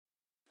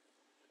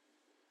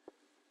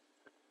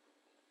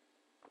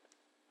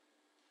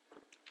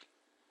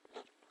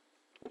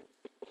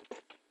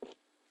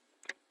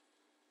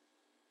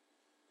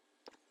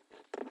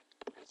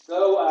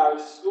So our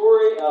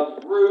story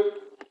of Ruth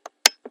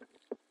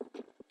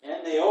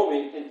and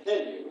Naomi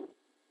continue.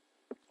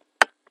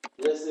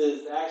 This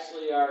is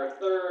actually our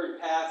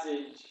third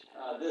passage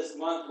this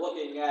month,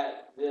 looking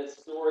at this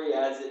story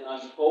as it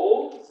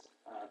unfolds.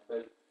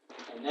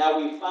 And now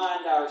we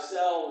find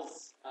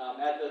ourselves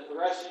at the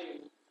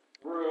threshing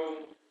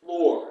room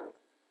floor.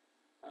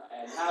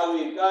 And how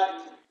we've gotten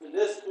to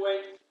this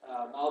point,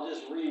 I'll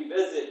just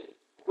revisit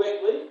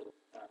quickly,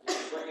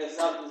 just to bring us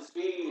up to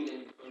speed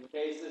in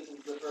case this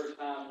is the first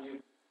time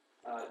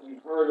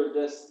you've heard of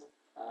this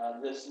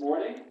this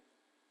morning.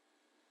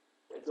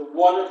 It's a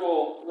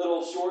wonderful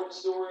little short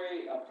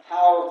story, a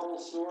powerful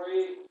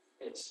story.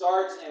 It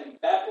starts in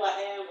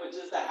Bethlehem, which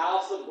is the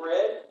house of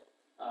bread.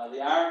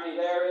 The irony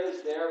there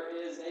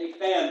is a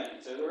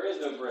famine, so there is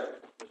no bread.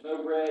 There's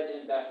no bread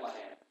in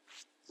Bethlehem.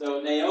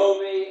 So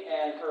Naomi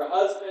and her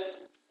husband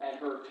and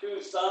her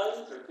two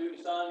sons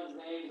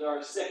names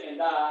are Sick and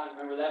Die.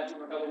 Remember that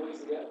from a couple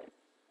weeks ago?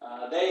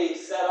 They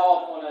set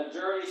off on a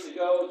journey to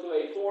go to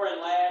a foreign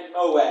land,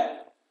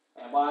 Moab.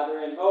 And while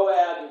they're in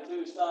Moab, the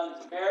two sons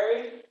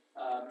married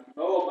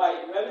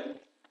Moabite women,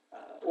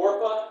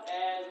 Orpah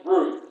and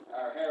Ruth,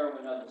 our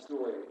heroine of the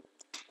story.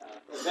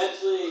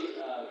 Eventually,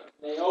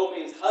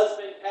 Naomi's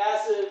husband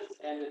passes,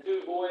 and the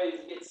two boys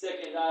get sick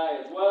and die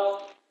as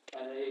well,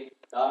 and they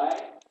die.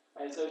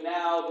 And so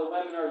now the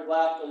women are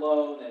left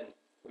alone, and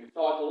we've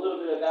talked a little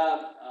bit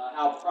about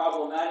how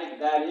problematic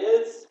that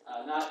is,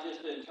 not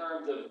just in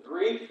terms of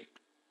grief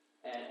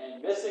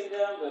and missing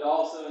them, but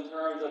also in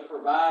terms of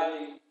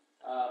providing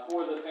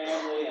for the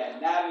family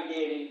and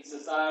navigating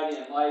society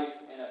and life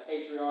in a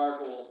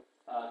patriarchal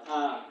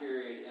time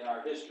period in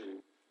our history,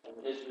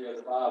 in the history of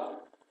the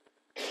Bible.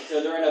 And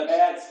so they're in a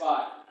bad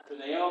spot. So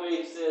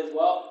Naomi says,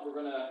 well, we're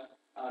going to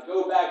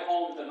go back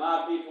home to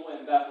my people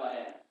in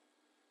Bethlehem.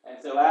 And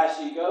so as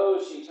she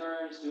goes, she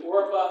turns to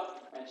Orpah,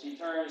 and she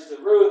turns to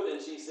Ruth, and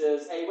she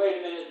says, hey, wait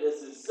a minute,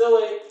 this is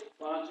silly.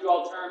 Why don't you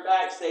all turn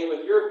back, stay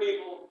with your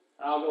people,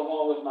 and I'll go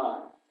home with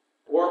mine.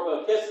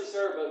 Orpah kisses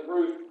her, but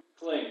Ruth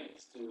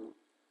clings to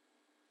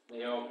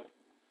Naomi.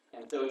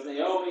 And so it's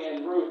Naomi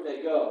and Ruth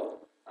that go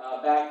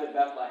back to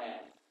Bethlehem.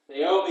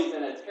 Naomi's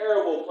in a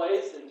terrible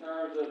place in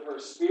terms of her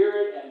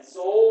spirit and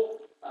soul,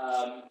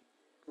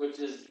 which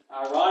is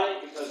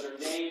ironic because her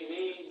name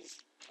means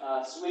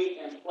sweet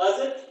and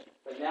pleasant.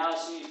 But now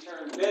she's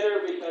turned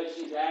bitter because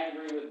she's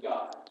angry with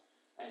God.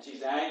 And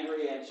she's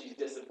angry and she's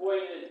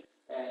disappointed.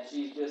 And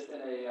she's just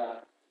in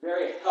a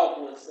very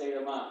helpless state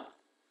of mind.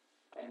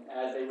 And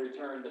as they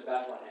return to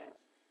Bethlehem.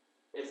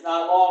 It's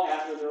not long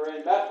after they're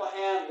in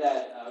Bethlehem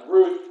that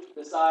Ruth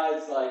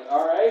decides,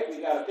 all right,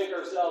 we got to pick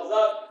ourselves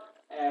up.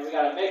 And we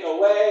got to make a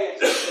way. And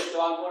she says, so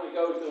I'm going to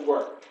go to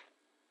work.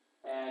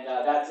 And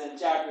that's in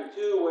chapter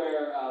 2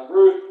 where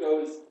Ruth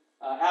goes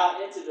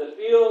out into the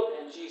field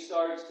and she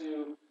starts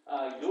to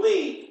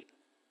glean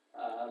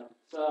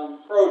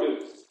some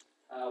produce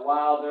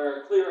while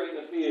they're clearing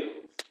the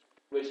fields,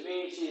 which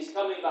means she's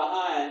coming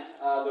behind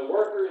the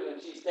workers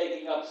and she's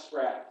taking up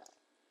scraps.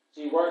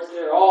 She works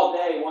there all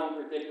day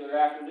one particular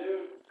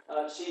afternoon.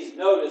 She's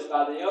noticed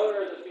by the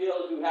owner of the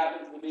field who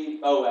happens to be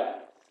Boaz.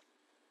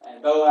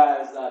 And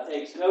Boaz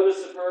takes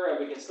notice of her,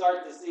 and we can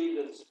start to see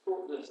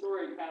the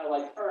story kind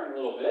of turn a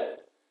little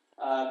bit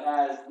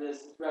as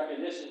this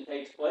recognition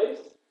takes place.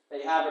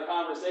 They have a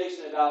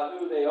conversation about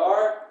who they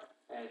are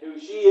and who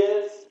she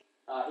is.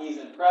 He's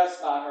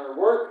impressed by her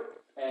work,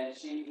 and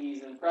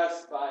he's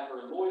impressed by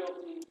her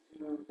loyalty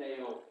to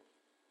Naomi.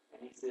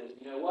 And he says,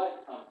 you know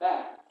what? Come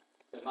back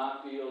to my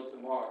field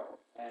tomorrow.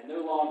 And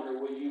no longer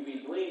will you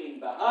be gleaning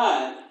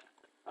behind,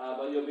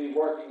 but you'll be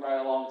working right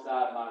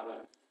alongside my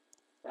women.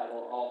 That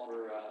will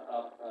offer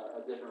up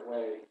a different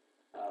way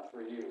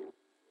for you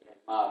in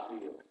my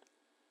field.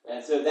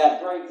 And so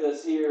that brings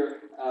us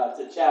here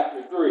to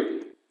chapter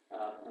 3.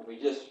 And we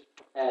just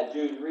had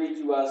Jude read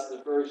to us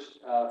the first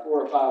 4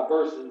 or 5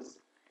 verses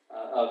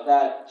of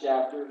that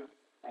chapter.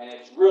 And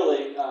it's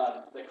really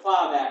the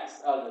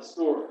climax of the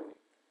story.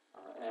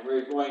 And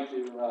we're going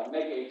to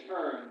make a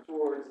turn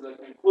towards the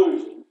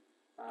conclusion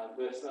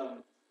with some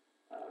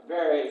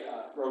very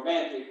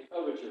romantic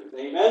overtures.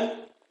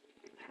 Amen?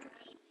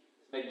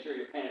 Make sure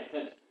you're paying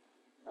attention.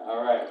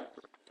 All right.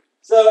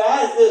 So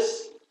as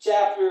this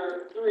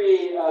chapter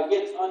 3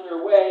 gets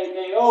underway,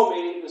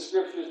 Naomi, the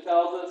scriptures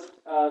tells us,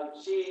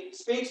 she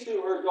speaks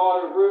to her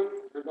daughter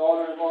Ruth, her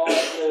daughter-in-law, and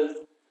says,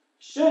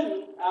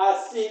 shouldn't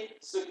I seek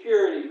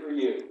security for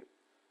you?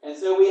 And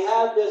so we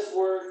have this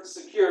word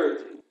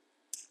security.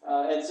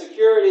 And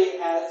security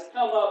has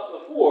come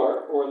up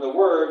before, or the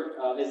word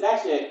is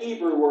actually a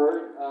Hebrew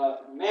word,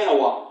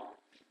 manawah.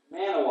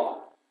 Manawah.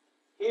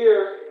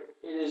 Here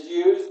it is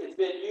used. It's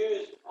been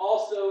used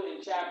also in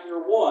chapter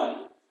 1,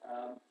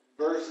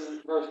 verse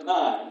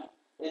 9.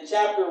 In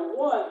chapter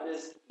 1,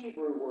 this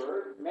Hebrew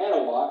word,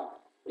 manawah,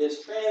 is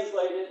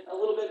translated a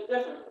little bit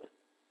differently.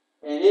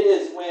 And it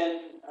is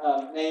when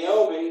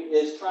Naomi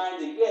is trying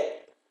to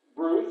get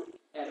Ruth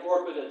and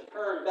Orpah to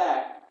turn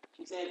back.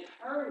 She said,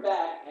 turn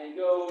back and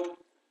go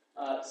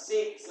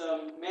seek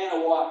some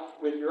manawah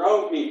with your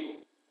own people.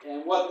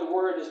 And what the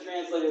word is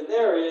translated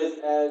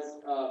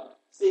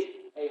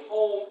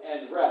home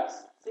and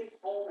rest. Seek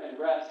home and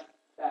rest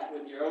back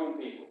with your own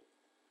people.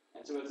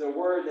 And so it's a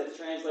word that's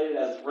translated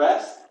as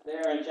rest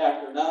there in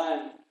chapter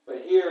 9,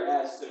 but here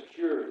as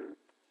security.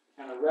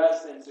 Kind of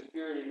rest and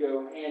security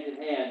go hand in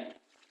hand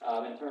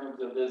in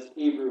terms of this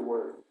Hebrew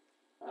word.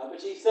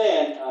 But she's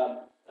saying,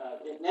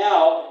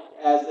 now,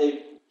 as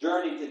they've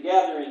journeyed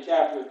together in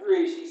chapter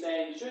 3, she's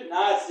saying, shouldn't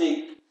I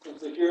seek some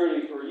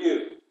security for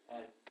you?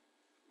 And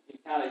you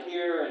can kind of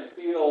hear and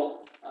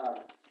feel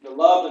the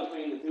love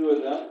between the two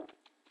of them.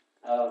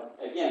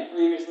 Again,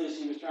 previously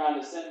she was trying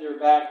to send her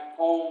back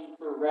home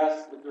for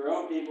rest with her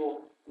own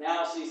people.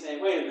 Now she's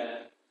saying, wait a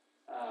minute,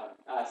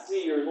 I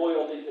see your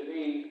loyalty to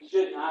me.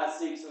 Shouldn't I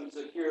seek some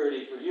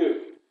security for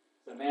you?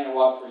 Some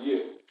Manawa for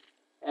you.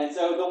 And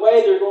so the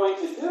way they're going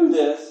to do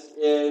this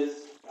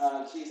is,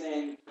 she's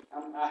saying,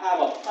 I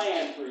have a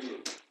plan for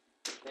you.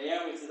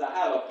 Naomi says, I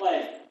have a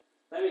plan.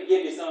 Let me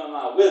give you some of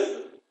my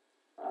wisdom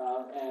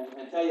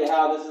and tell you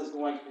how this is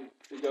going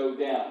to go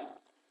down.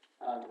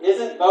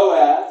 Isn't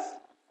Boaz,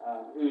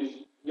 whose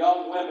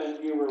young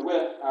women you were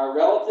with, our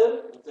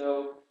relative? And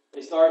so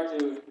they start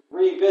to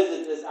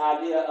revisit this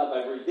idea of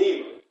a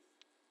redeemer.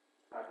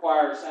 Our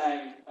choir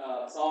sang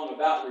a song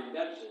about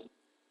redemption.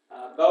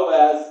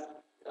 Boaz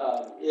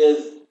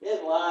is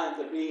in line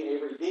to be a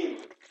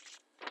redeemer.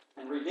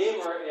 And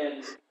redeemer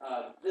in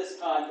this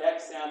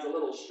context sounds a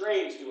little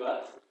strange to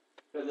us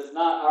because it's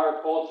not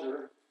our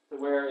culture to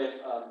where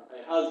if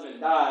a husband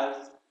dies,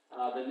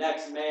 the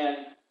next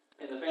man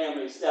in the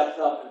family steps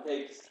up and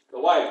takes the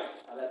wife.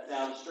 Now, that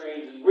sounds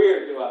strange and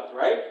weird to us,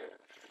 right?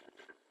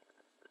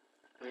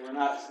 I mean, we're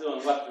not still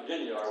in West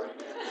Virginia, are we?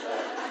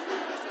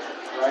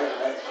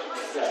 Right?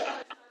 Okay.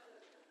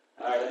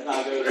 All right, let's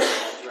not go there.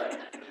 That's right.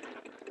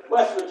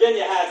 West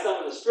Virginia has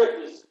some of the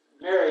strictest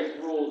marriage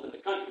rules in the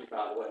country,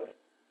 by the way.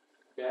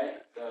 Okay?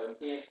 So you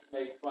can't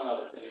make fun of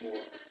it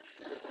anymore.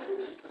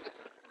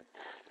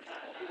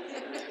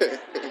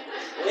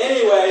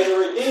 Anyway, the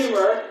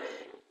Redeemer,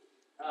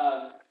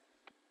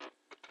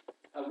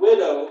 a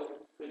widow,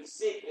 could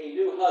seek a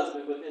new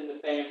husband within the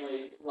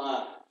family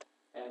line.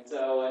 And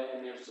so,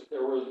 and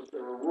there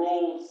were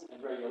rules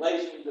and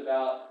regulations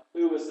about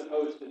who was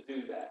supposed to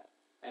do that.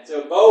 And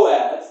so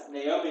Boaz,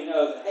 Naomi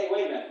knows, hey,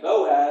 wait a minute,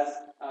 Boaz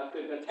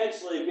could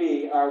potentially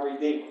be our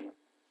Redeemer.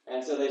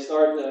 And so they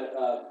start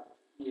to,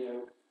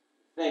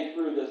 think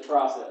through this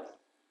process.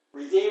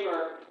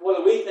 Redeemer, what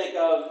do we think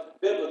of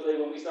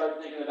biblically when we start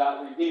thinking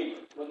about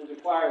Redeemer? What does the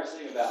choir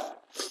sing about?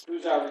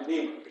 Who's our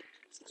Redeemer?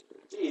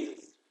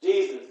 Jesus.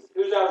 Jesus.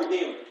 Who's our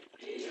Redeemer?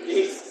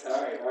 Jesus.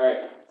 All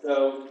right.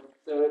 So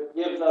it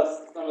gives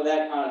us some of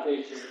that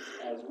connotation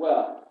as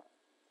well.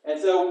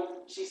 And so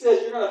she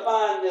says you're going to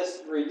find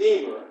this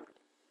Redeemer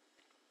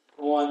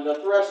on the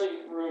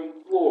threshing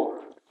room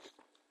floor.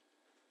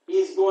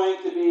 He's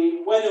going to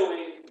be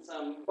winnowing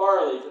some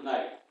barley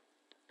tonight.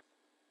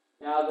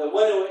 Now, the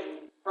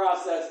winnowing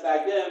process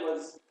back then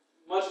was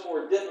much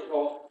more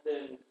difficult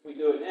than we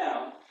do it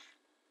now.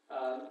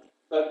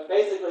 But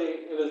basically,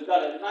 it was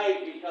done at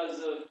night because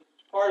of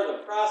part of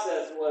the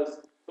process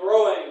was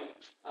throwing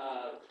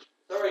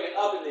it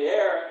up in the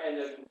air, and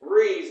the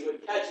breeze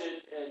would catch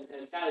it and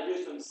kind of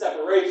do some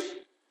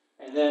separation,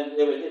 and then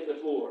it would hit the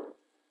floor.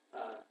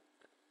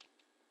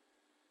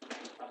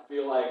 I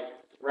feel like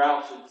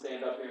Ralph should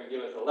stand up here and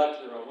give us a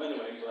lecture on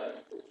winnowing,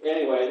 but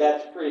anyway,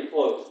 that's pretty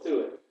close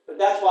to it. But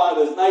that's why it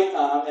was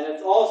nighttime, and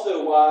it's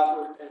also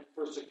why,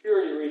 for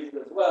security reasons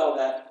as well,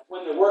 that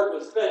when the work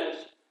was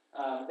finished,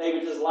 they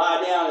would just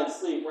lie down and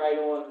sleep right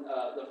on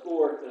the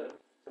floor to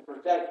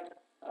protect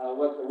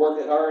what the work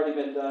had already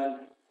been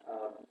done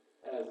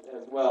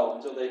as well,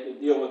 until they could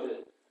deal with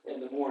it in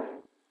the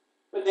morning.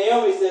 But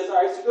Naomi says,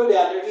 all right, so go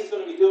down there. He's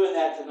going to be doing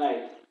that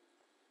tonight.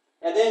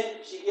 And then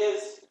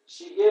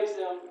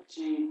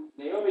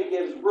Naomi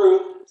gives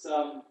Ruth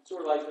some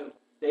sort of like some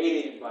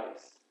dating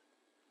advice.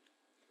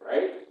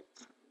 Right?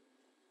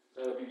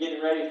 So if you're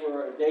getting ready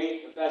for a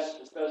date,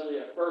 especially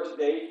a first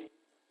date,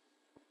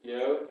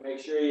 make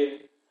sure you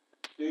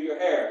do your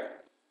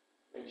hair.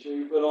 Make sure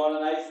you put on a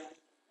nice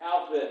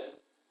outfit.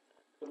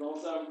 Put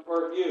on some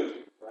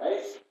perfume,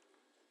 right?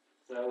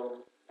 So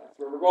that's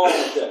where we're going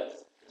with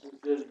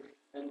this.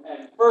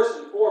 And first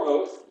and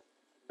foremost,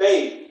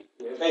 bathe.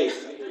 Yeah, bathe.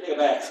 Make sure you take a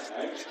bath,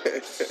 right?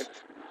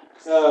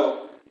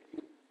 So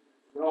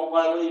you don't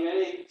want to leave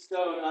any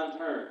stone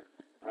unturned.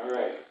 All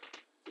right.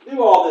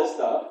 Do all this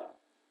stuff,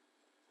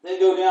 then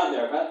go down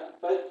there.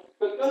 But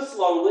go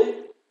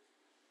slowly.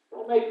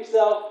 Don't make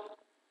yourself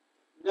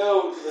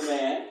known to the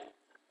man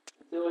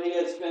until he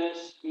has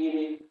finished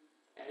eating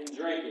and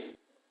drinking.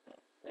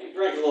 They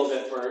drink a little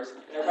bit first.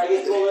 Everybody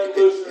gets a little bit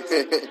looser.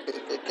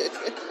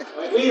 I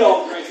mean, we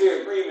don't drink here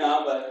at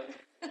Fremont, but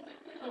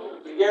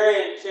when Gary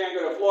and Sharon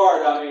go to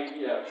Florida,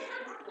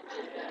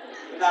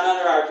 they're not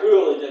under our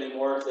tutelage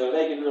anymore, so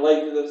they can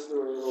relate to this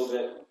story a little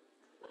bit.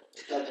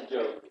 That's a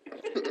joke.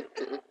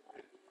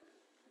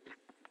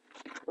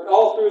 But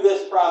all through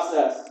this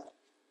process,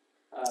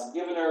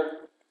 giving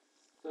her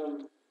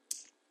some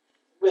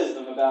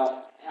wisdom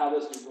about how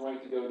this was going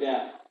to go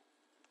down.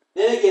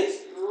 Then it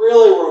gets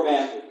really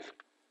romantic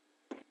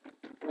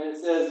when it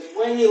it says,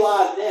 when he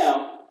lies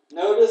down,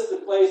 notice the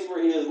place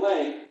where he is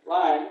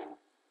lying,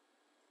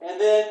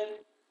 and then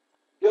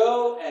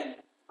go and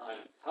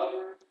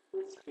uncover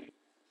his feet.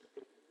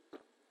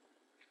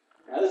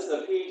 Now, this is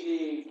a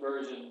PG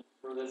version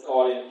for this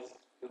audience,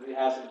 because we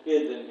have some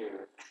kids in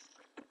here.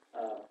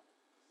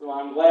 So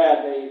I'm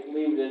glad they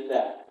leave it at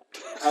that.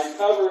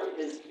 Uncover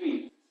his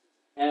feet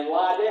and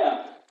lie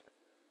down.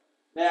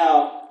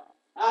 Now,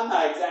 I'm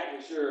not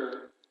exactly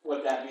sure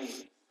what that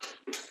means.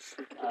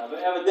 But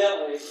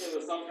evidently, it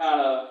was some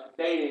kind of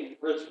dating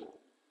ritual.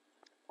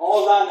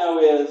 All I know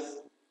is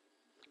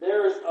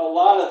there's a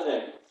lot of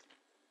things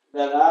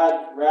that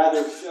I'd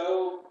rather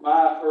show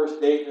my first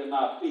date than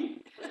my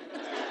feet.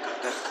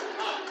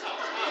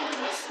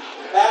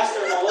 Pastor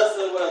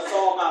Melissa would have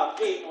saw my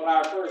feet on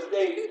our first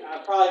date, I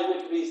probably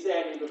wouldn't be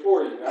standing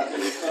before you. I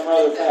think some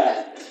other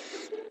path.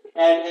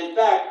 And in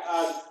fact,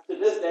 I, to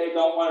this day,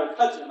 don't want her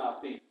touching my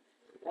feet.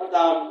 One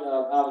time,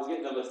 I was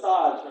getting a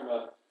massage from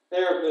a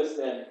therapist,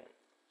 and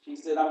she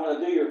said, "I'm going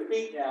to do your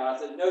feet now." I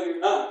said, "No, you're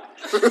not."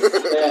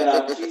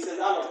 And she says,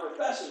 "I'm a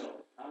professional.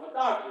 I'm a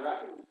doctor. I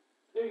can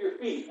do your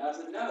feet." And I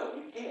said, "No,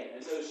 you can't."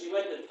 And so she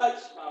went to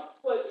touch my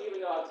foot,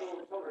 even though I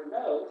told her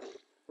no,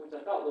 which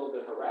I felt a little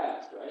bit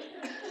harassed, right?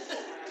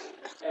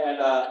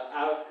 And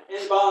I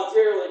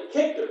involuntarily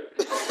kicked her.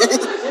 She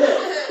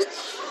did.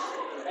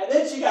 And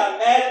then she got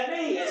mad at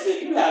me and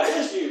said, "You have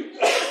issues."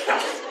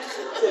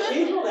 The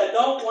people that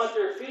don't want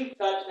their feet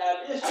touched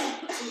have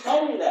issues. She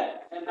told me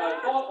that. And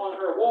I thought on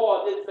her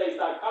wall, it didn't say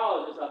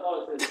psychologist, I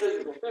thought it said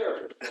physical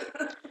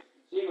therapist.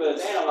 She was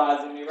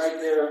analyzing me right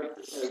there in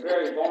a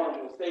very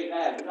vulnerable state.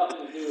 That had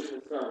nothing to do with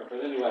this sermon.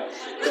 But anyway,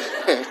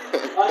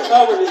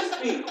 uncovered his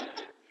feet.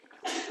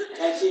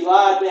 And she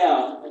lied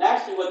down. And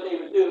actually what they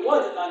would do, it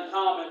wasn't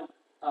uncommon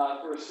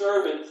for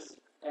servants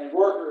and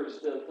workers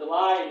to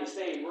lie in the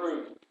same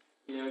room.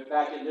 You know,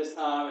 back in this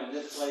time, in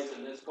this place,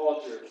 in this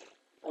culture,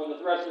 on the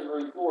threshing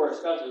room floor,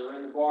 especially, or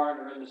in the barn,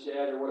 or in the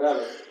shed, or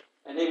whatever.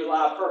 And they would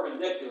lie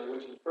perpendicular,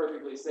 which was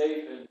perfectly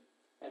safe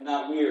and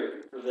not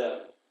weird for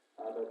them,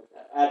 but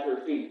at their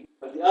feet.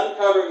 But the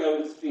uncovering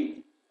of his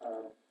feet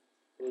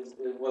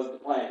was the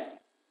plan.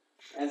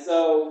 And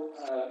so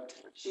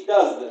she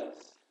does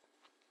this.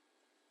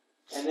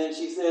 And then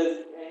she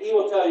says, and he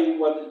will tell you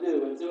what to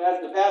do. And so as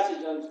the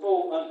passage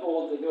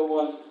unfolds, they go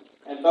on,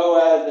 and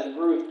Boaz and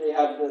Ruth, they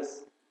have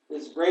this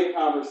great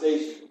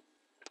conversation.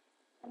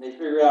 And they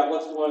figure out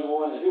what's going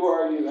on, and who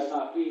are you at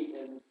my feet,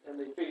 and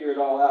they figure it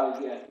all out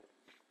again.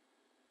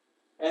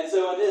 And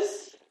so in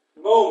this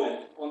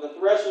moment, on the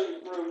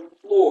threshing room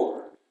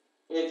floor,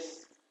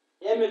 it's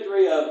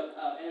imagery of,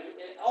 and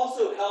it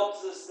also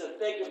helps us to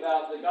think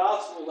about the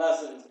gospel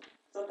lessons.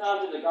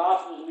 Sometimes in the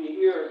Gospels we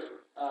hear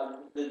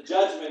the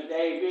judgment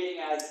day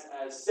being as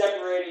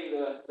separating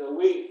the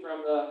wheat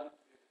from the,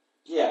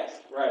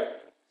 yes,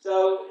 right.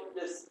 So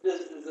this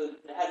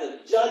has a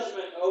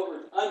judgment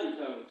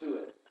undertone to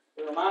it.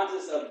 It reminds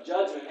us of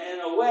judgment. And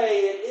in a way,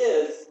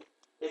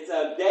 it's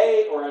a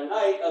day or a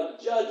night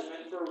of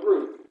judgment for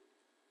Ruth.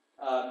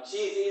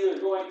 She's either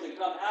going to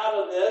come out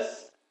of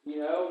this,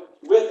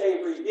 with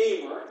a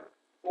redeemer,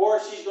 or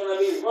she's going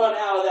to be run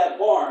out of that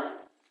barn,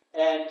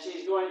 and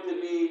she's going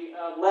to be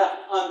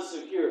left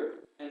unsecured.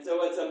 And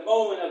so it's a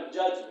moment of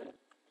judgment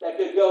that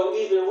could go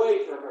either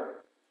way for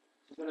her.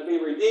 She's going to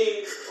be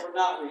redeemed or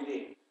not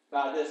redeemed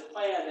by this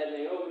plan that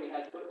Naomi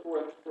has put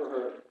forth for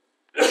her.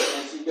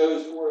 And she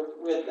goes forth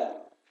with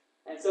that.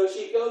 And so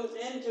she goes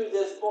into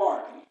this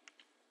barn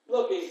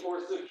looking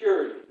for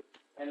security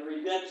and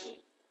redemption.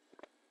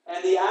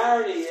 And the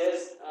irony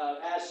is,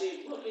 as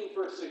she's looking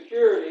for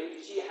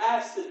security, she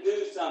has to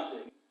do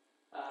something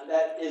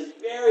that is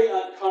very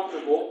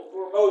uncomfortable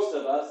for most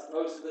of us,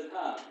 most of the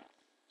time.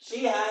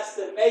 She has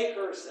to make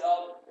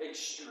herself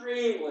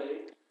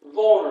extremely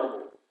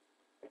vulnerable.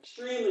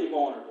 Extremely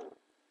vulnerable.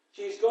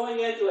 She's going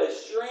into a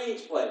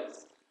strange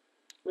place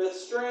with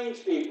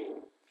strange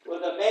people,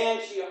 with a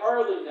man she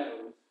hardly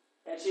knows,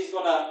 and she's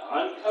going to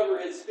uncover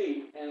his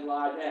feet and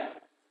lie down.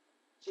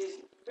 She's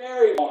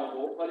very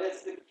vulnerable, but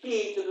it's the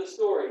key to the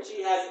story.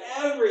 She has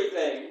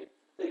everything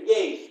to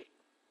gain.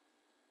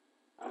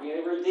 A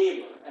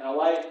redeemer and a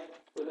life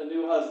with a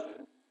new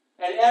husband.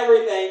 And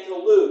everything to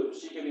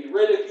lose. She can be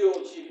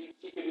ridiculed.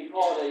 She can be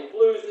called a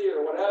floozy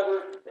or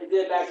whatever they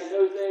did back in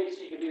those days.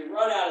 She can be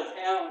run out of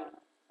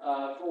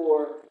town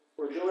for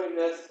doing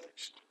this,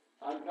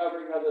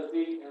 uncovering of the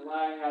feet and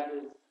lying at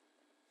his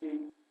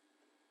feet.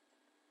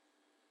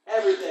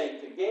 Everything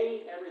to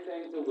gain,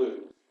 everything to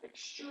lose.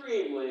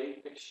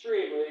 Extremely,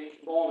 extremely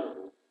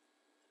vulnerable.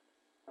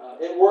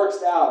 It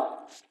works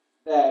out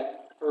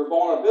that her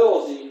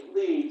vulnerability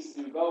leads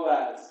to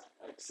Boaz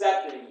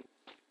accepting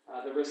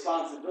the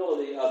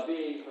responsibility of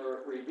being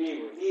her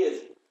redeemer. He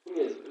is,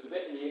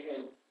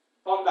 and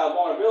talking about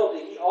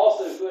vulnerability, he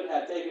also could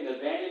have taken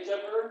advantage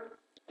of her.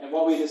 And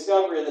what we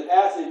discover in the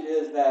passage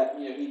is that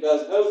he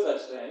does no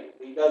such thing.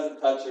 He doesn't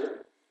touch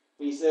her.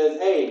 He says,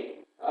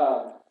 "Hey,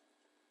 I'm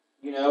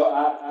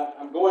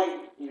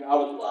going. I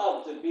would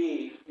love to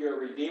be your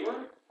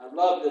redeemer. I'd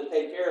love to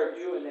take care of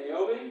you and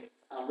Naomi.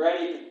 I'm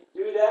ready to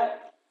do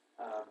that.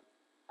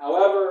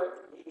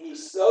 However,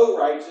 he's so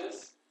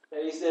righteous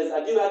that he says,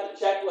 I do have to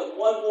check with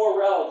one more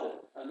relative,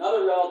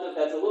 another relative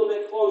that's a little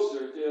bit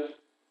closer to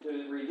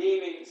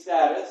redeeming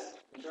status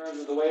in terms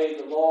of the way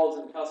the laws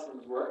and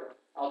customs work.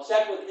 I'll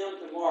check with him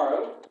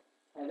tomorrow,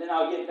 and then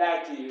I'll get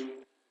back to you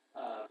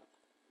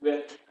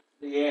with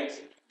the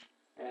answer.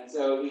 And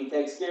so he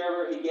takes care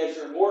of her. He gives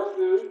her more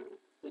food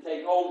to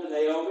take home to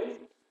Naomi.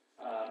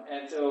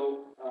 And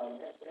so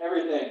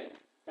everything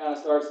kind of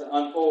starts to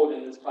unfold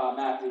in this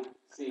climactic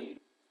scene.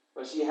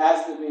 But she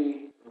has to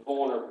be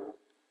vulnerable.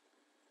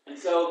 And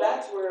so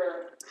that's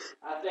where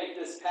I think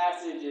this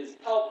passage is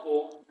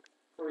helpful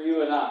for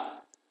you and I.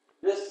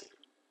 This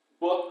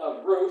book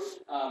of Ruth,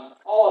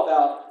 all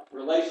about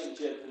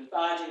relationships and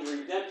finding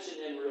redemption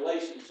in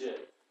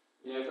relationships.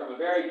 From a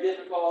very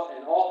difficult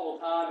and awful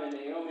time in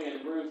Naomi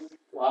and Ruth's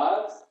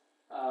lives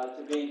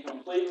to being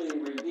completely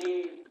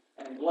redeemed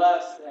and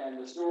blessed,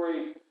 and the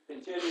story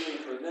continuing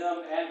for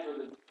them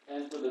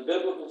and for the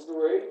biblical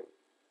story.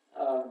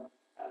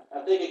 I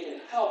think it can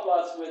help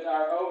us with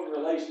our own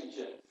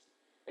relationships.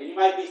 And you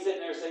might be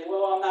sitting there saying,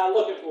 well, I'm not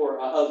looking for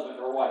a husband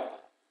or wife.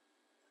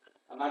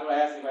 I'm not going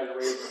to ask anybody to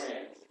raise their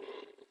hands.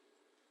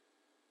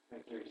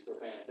 Make sure you're still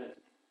paying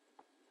attention.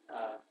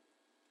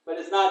 But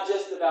it's not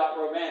just about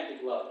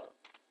romantic love.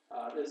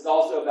 It's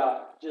also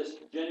about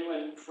just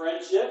genuine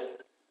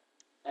friendship,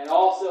 and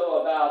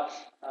also about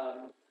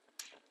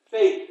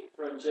faith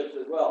friendships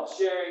as well,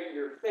 sharing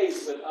your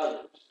faith with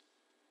others.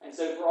 And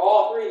so for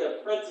all three, the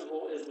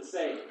principle is the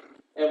same.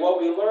 And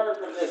what we learn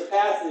from this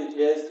passage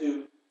is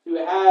to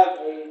have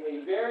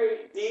a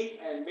very deep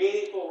and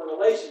meaningful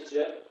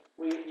relationship,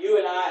 you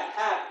and I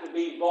have to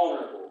be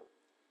vulnerable.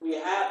 We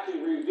have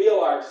to reveal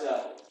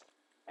ourselves.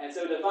 And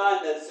so to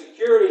find the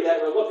security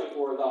that we're looking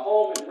for, the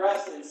home and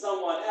rest in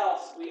someone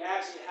else, we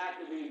actually have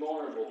to be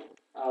vulnerable,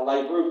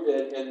 like Ruth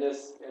did in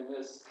this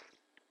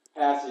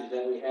passage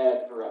that we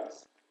had for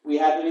us. We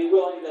have to be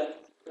willing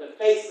to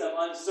face some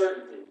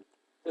uncertainty,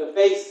 to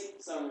face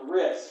some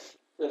risk,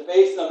 to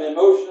face some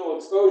emotional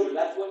exposure.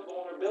 That's what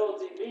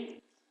vulnerability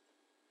means.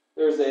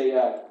 There's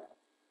a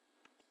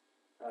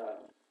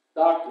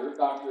Dr.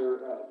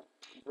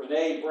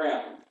 Brene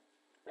Brown,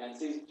 and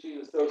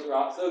she's a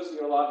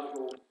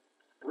sociological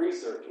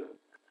researcher.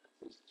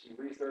 She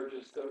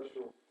researches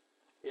social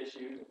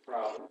issues and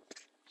problems.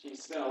 She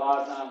spent a lot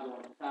of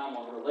time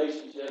on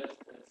relationships,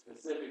 and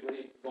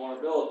specifically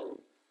vulnerability.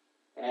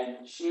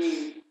 And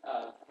she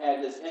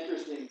had this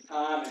interesting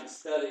time and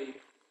study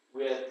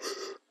with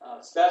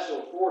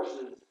special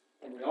forces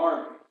in the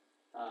Army.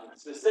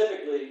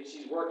 Specifically,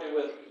 she's working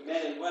with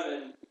men and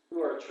women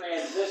who are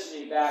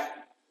transitioning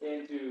back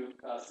into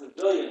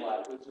civilian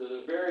life, which is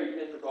a very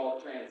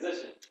difficult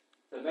transition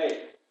to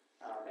make.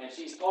 And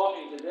she's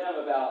talking to them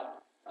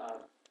about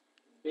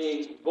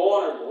being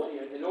vulnerable.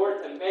 In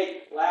order to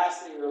make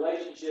lasting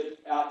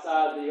relationships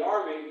outside the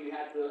Army, you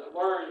have to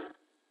learn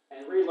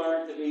and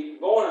relearn to be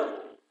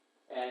vulnerable.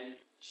 And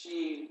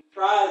she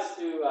tries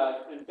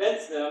to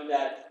convince them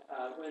that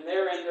when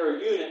they're in their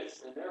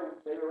units and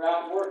they were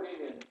out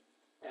working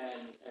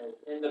and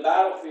in the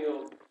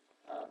battlefield,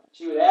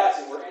 she would ask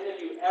them, were any of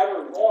you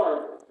ever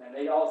vulnerable? And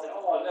they'd all say,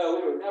 oh, no,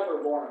 we were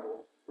never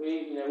vulnerable.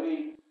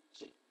 We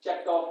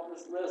checked off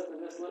this list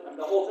and this list. And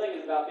the whole thing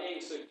is about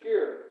being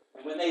secure.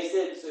 And when they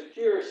said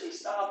secure, she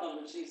stopped them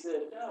and she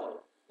said,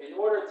 no. In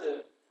order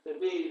to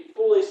be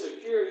fully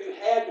secure, you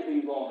had to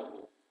be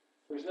vulnerable.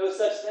 There's no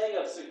such thing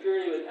of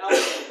security without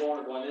being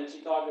vulnerable. And then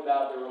she talked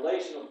about the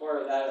relational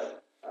part of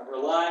that, of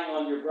relying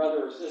on your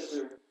brother or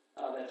sister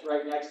that's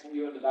right next to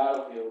you in the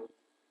battlefield.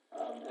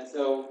 And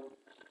so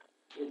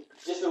it's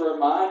just a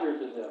reminder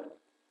to them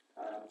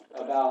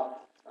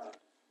about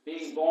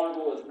being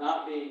vulnerable is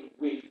not being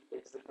weak.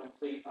 It's the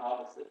complete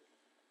opposite.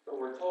 But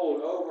we're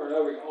told over and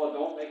over again, oh,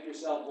 don't make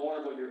yourself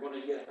vulnerable, you're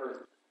going to get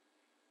hurt.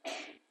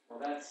 Well,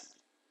 that's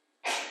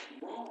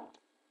wrong.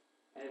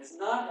 And it's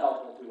not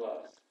helpful to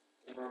us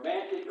in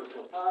romantic or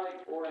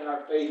platonic or in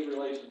our faith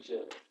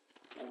relationships.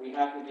 And we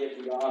have to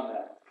get beyond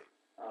that.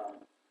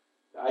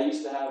 I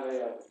used to have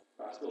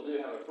I still do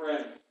have a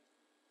friend,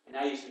 and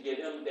I used to give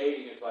him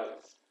dating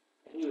advice.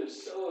 And he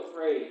was so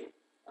afraid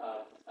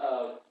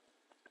of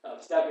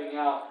stepping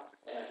out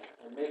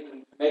and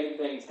making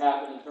things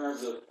happen in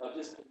terms of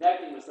just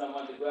connecting with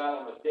someone to go out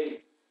on a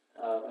date.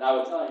 And I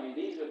would tell him,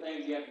 these are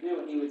things you have to do.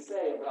 And he would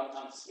say, but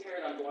I'm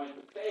scared I'm going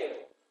to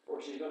fail.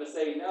 Or she's going to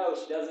say no,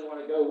 she doesn't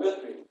want to go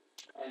with me.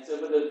 And so,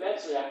 but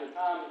eventually, after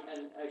time,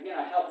 and again,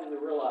 I helped him to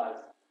realize,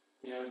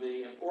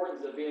 the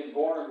importance of being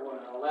vulnerable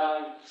and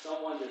allowing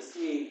someone to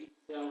see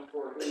him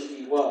for who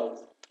he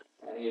was.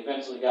 And he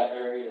eventually got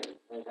married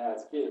and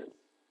has kids.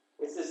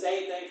 It's the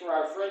same thing for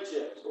our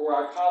friendships or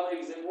our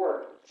colleagues at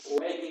work or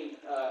making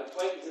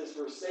acquaintances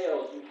for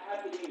sales. You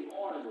have to be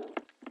vulnerable.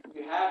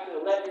 You have to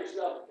let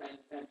yourself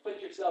and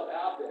put yourself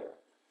out there.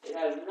 It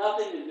has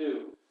nothing to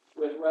do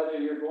with whether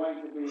you're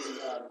going to be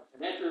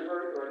an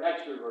introvert or an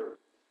extrovert.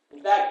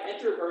 In fact,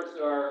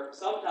 introverts are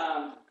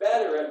sometimes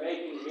better at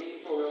making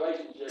meaningful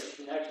relationships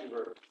than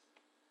extroverts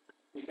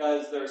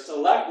because they're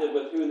selective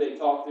with who they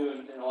talk to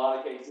in a lot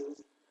of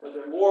cases. but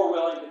they're more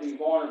willing to be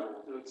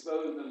vulnerable, to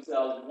expose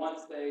themselves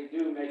once they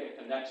do make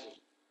a connection.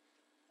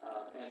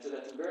 And so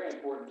that's a very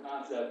important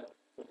concept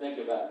to think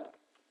about.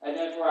 And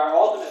then for our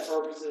ultimate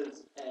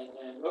purposes,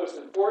 and most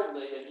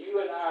importantly, if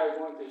you and I are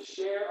going to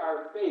share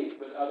our faith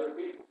with other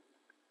people,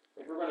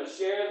 if we're going to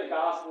share the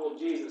gospel of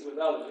Jesus with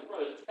others, if we're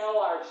going to tell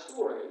our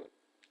story,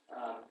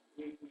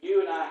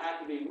 you and I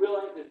have to be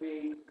willing to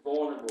be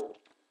vulnerable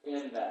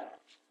in that.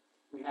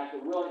 We have to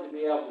be willing to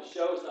be able to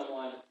show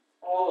someone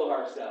all of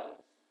ourselves.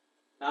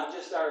 Not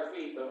just our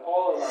feet, but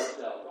all of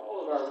ourselves,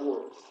 all of our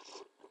warts.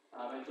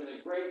 It's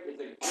a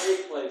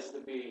great place to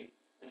be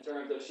in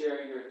terms of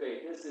sharing your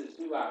faith. This is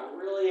who I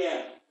really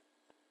am.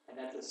 And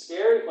that's a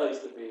scary place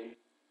to be.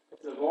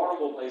 It's a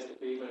vulnerable place to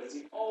be, but it's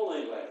the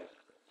only way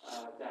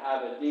to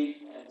have a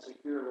deep and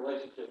secure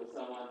relationship with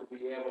someone, to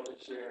be able to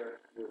share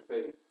your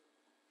faith.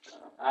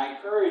 I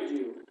encourage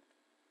you,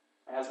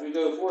 as we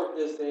go forth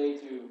this day,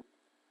 to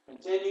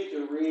continue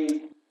to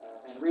read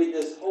and read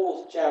this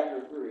whole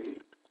chapter 3.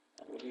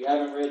 If you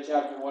haven't read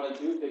chapter 1 and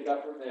 2, pick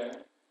up from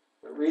there.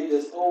 But read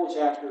this whole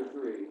chapter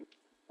 3.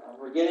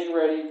 We're getting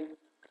ready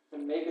to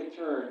make a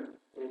turn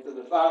into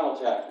the final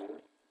chapter,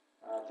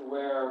 to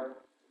where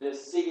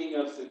this seeking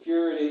of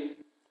security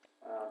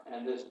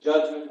and this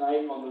judgment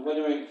night on the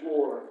winnowing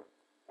floor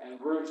and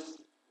Ruth's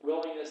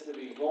willingness to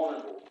be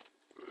vulnerable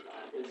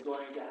is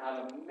going to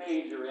have a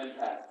major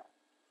impact,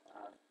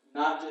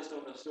 not just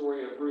on the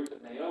story of Ruth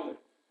and Naomi,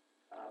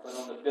 but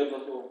on the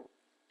biblical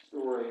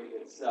story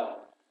itself.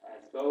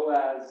 As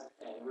Boaz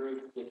and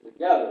Ruth get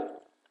together,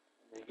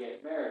 and they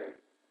get married,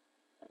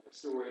 and the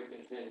story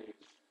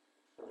continues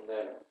from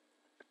there.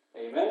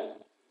 Amen?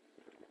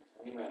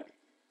 Amen.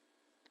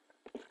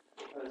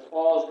 Let us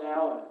pause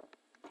now and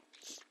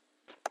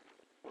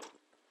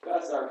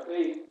discuss our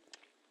faith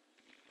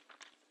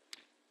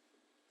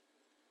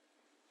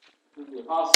through the Apostle